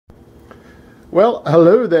Well,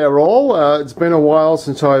 hello there all. It's been a while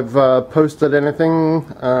since I've posted anything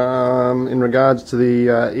in regards to the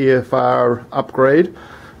EFR upgrade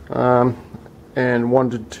and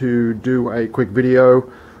wanted to do a quick video.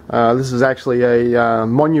 This is actually a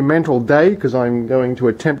monumental day because I'm going to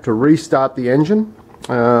attempt to restart the engine.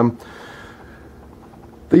 The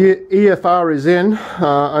EFR is in.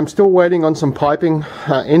 I'm still waiting on some piping,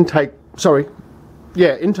 intake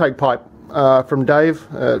pipe from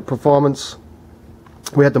Dave at Performance.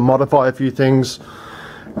 We had to modify a few things,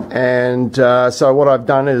 and so what I've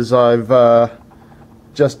done is I've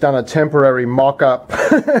just done a temporary mock-up.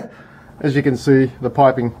 As you can see, the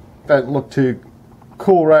piping don't look too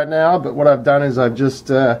cool right now, but what I've done is I've just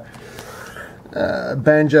banjoed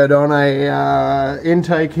on a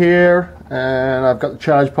intake here, and I've got the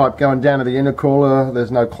charge pipe going down to the intercooler.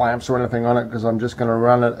 There's no clamps or anything on it because I'm just going to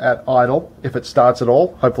run it at idle if it starts at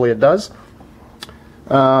all. Hopefully it does.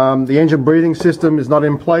 The engine breathing system is not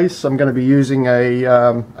in place. I'm going to be using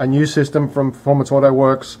a new system from Performance Auto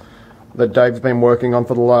Works that Dave's been working on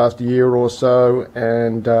for the last year or so,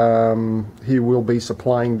 and he will be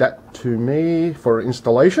supplying that to me for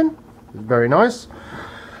installation. Very nice.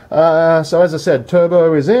 So as I said,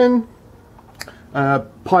 turbo is in,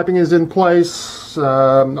 piping is in place.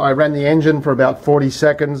 I ran the engine for about 40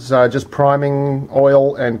 seconds, just priming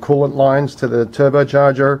oil and coolant lines to the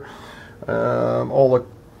turbocharger. All the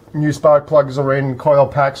new spark plugs are in, coil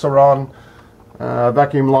packs are on,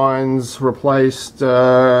 vacuum lines replaced,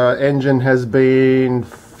 engine has been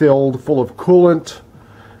filled full of coolant.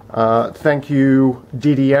 Thank you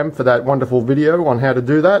DDM for that wonderful video on how to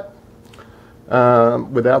do that.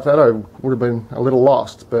 Without that I would have been a little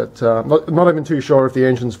lost, but not even too sure if the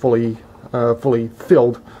engine's fully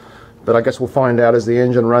filled, but I guess we'll find out as the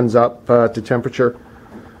engine runs up to temperature.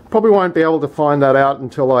 Probably won't be able to find that out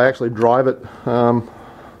until I actually drive it, I'm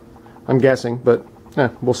guessing, but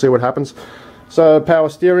we'll see what happens. So power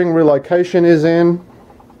steering relocation is in.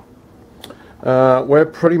 We're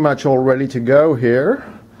pretty much all ready to go here.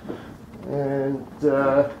 And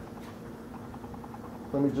let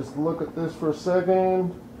me just look at this for a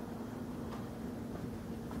second.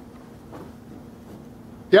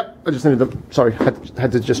 Yep, I just needed to, sorry,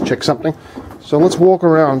 had to just check something. So let's walk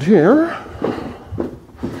around here.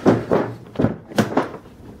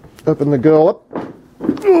 Open the girl up.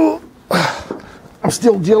 I'm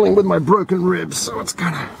still dealing with my broken ribs, so it's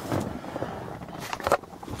kind of...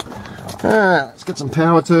 let's get some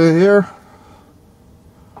power to here.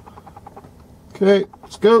 Okay,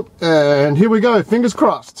 let's go. And here we go, fingers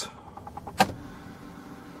crossed.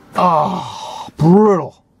 Oh,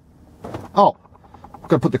 brutal. Oh,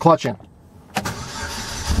 gotta put the clutch in.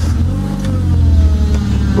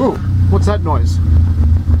 Ooh, what's that noise?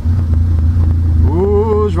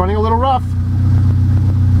 Ooh, it's running a little rough.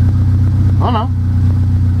 Oh no.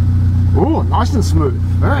 Ooh, nice and smooth.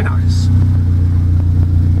 Very nice.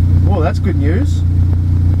 Oh, that's good news.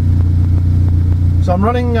 So I'm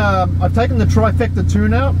running, I've taken the trifecta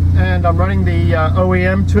tune out and I'm running the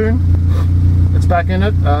OEM tune. It's back in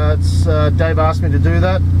it. Dave asked me to do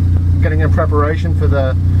that. Getting in preparation for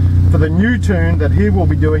the new tune that he will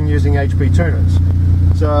be doing using HP tuners.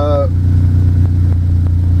 So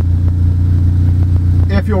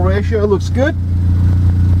air fuel ratio looks good.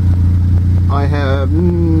 I have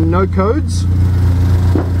no codes.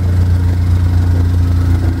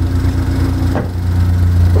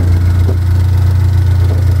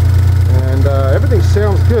 And everything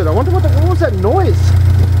sounds good. I wonder what was that noise?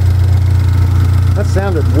 That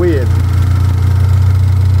sounded weird.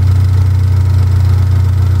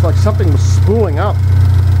 It's like something was spooling up.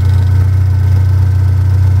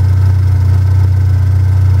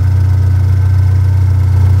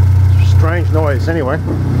 Strange noise anyway.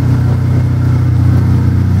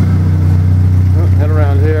 Head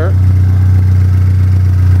around here.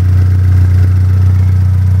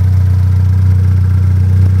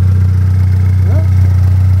 Yeah.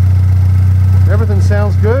 Everything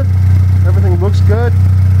sounds good. Everything looks good.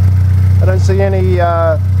 I don't see any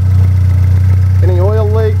oil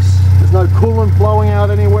leaks. There's no coolant blowing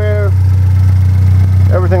out anywhere.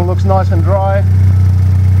 Everything looks nice and dry.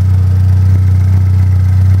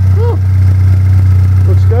 Whew.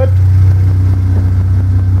 Looks good.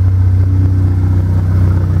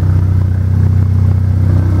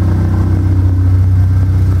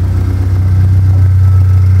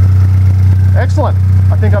 Excellent.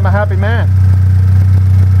 I think I'm a happy man.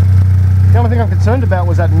 The only thing I'm concerned about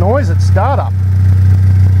was that noise at startup.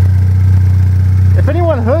 If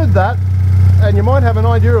anyone heard that, and you might have an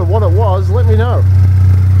idea of what it was, let me know.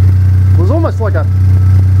 It was almost like a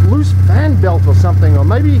loose fan belt or something, or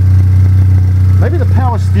maybe the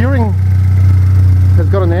power steering has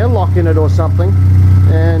got an airlock in it or something,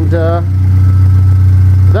 and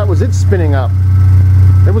that was it spinning up.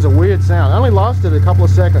 It was a weird sound. It only lasted a couple of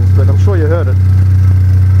seconds, but I'm sure you heard it.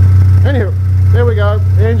 Anywho, there we go.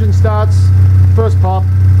 The engine starts, first pop.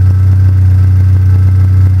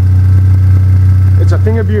 It's a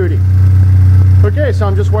thing of beauty. Okay, so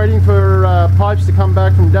I'm just waiting for pipes to come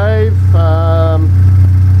back from Dave,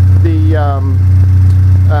 the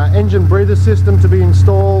engine breather system to be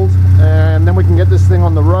installed, and then we can get this thing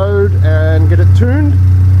on the road and get it tuned,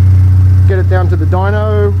 get it down to the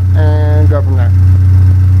dyno, and go from there.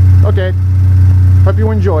 Okay, hope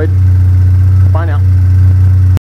you enjoyed. Bye now.